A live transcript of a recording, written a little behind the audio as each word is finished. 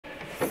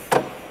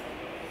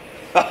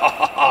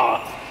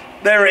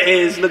There it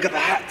is, look at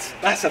that.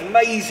 That's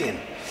amazing.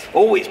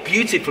 Oh, it's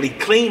beautifully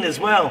clean as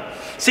well.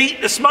 See,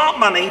 the smart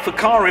money for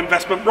car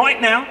investment right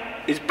now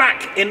is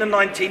back in the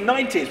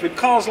 1990s with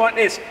cars like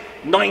this.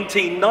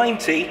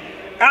 1990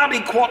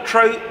 Audi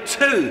Quattro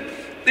 2.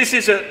 This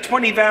is a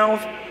 20 valve,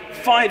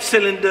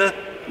 5-cylinder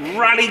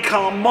rally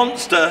car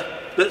monster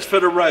that's for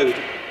the road.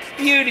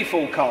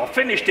 Beautiful car,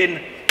 finished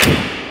in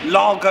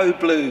Largo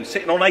blue,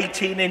 sitting on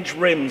 18-inch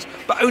rims,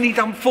 but only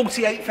done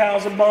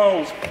 48,000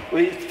 miles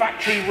with its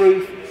factory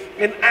roof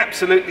in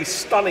absolutely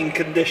stunning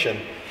condition.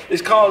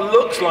 This car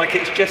looks like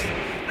it's just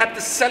had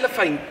the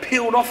cellophane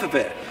peeled off of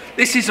it.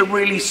 This is a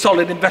really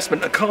solid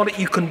investment, a car that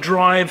you can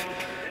drive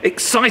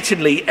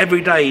excitedly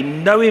every day,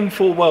 knowing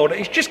full well that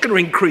it's just going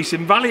to increase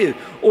in value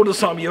all the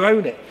time you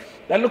own it.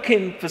 They're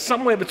looking for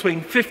somewhere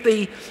between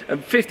 50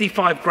 and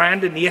 55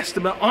 grand in the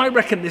estimate. I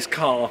reckon this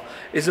car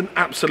is an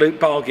absolute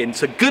bargain.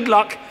 So good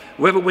luck,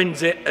 whoever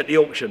wins it at the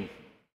auction.